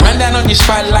your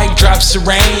spot like drops of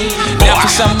rain. Now for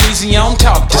some reason you don't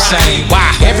talk the same.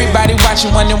 Everybody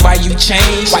watching wondering why you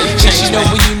changed. Guess you know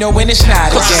when you know when it's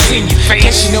not a game.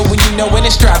 Guess you know when you know when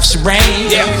it's drops of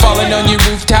rain. Falling on your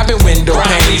rooftop and window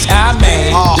panes.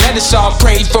 Let us all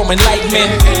pray for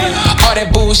enlightenment. All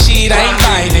that bullshit, I ain't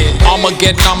buying it.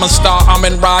 Armageddon, I'm a star, I'm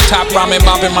in ride top, rhyming,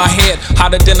 bobbing my head.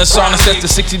 Hotter than a sauna, set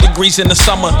to 60 degrees in the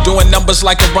summer. Doing numbers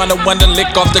like a runner, when the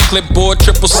lick off the clipboard.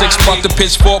 666, brought the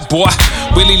pitchfork, boy.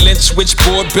 Willie Lynch,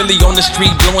 switchboard, Billy on the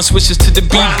street, blowing switches to the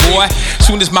beat, boy.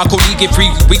 Soon as Michael Lee get free,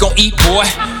 we gon' eat, boy.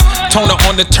 Toner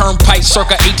on the turnpike,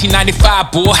 circa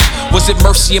 1895, boy. Was it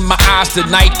mercy in my eyes the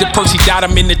night that Percy died?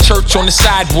 I'm in the church on the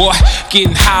side, boy.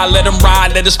 Getting high, let him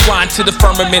ride, let us fly into the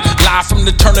firmament. Live from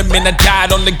the tournament, I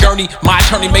died on the gurney. My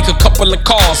attorney make a couple of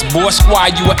calls, boy.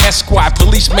 Squire, you a esquire.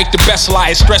 Police make the best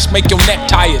liars. Stress make your neck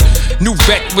tired. New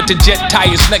vet with the jet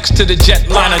tires, next to the jet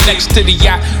liner, next to the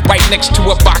yacht, right next to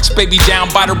a box, baby, down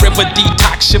by the river.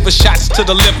 Detox, shiver shots to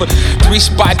the liver.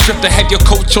 3-spot drifter, had your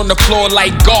coach on the floor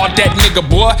like God, that nigga,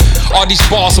 boy. All these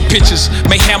balls are pictures,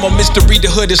 mayhem or mystery. The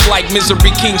hood is like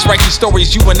misery. Kings write these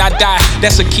stories, you and I die.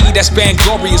 That's a key, that's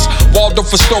Glorious.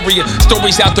 Waldorf Astoria,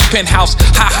 stories out the penthouse.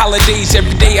 High holidays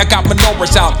every day, I got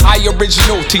menorahs out. I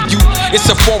original to you, it's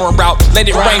a foreign route. Let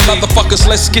it rain, motherfuckers,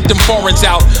 let's get them foreigns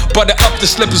out. Butter up the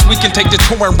slippers, we can take the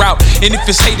touring route. And if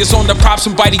it's haters on the prop,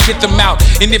 somebody get them out.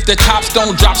 And if the tops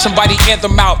don't drop, somebody air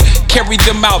them out. Carry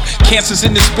them out. Cancers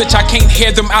in this bitch, I can't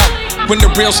hear them out. When the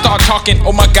real start talking,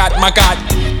 oh my God, my God.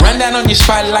 Run down on your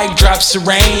spot like drops of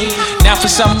rain. Now for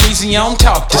some reason you don't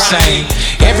talk the same.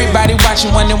 Everybody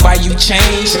watching wondering why you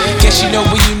changed. Guess you know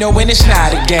when it's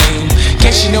not a game.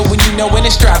 Guess you know when you know when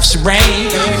it's drops of rain.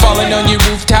 Falling on your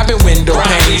rooftop and window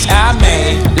panes.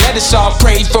 Let us all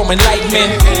pray for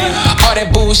enlightenment. All that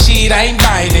bullshit, I ain't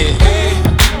buying it.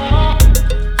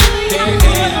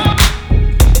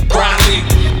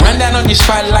 Run down on your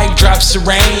spot like drops of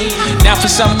rain. Now for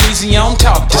some reason you don't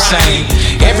talk the same.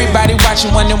 Everybody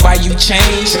watching wondering why you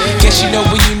changed. Guess you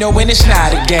know when it's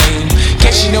not a game.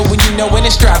 Guess you know when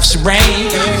it's drops of rain.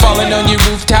 Falling on your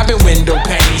rooftop and window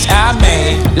panes.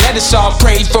 Let us all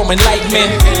pray for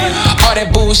enlightenment. All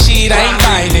that bullshit, I ain't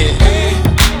buying it.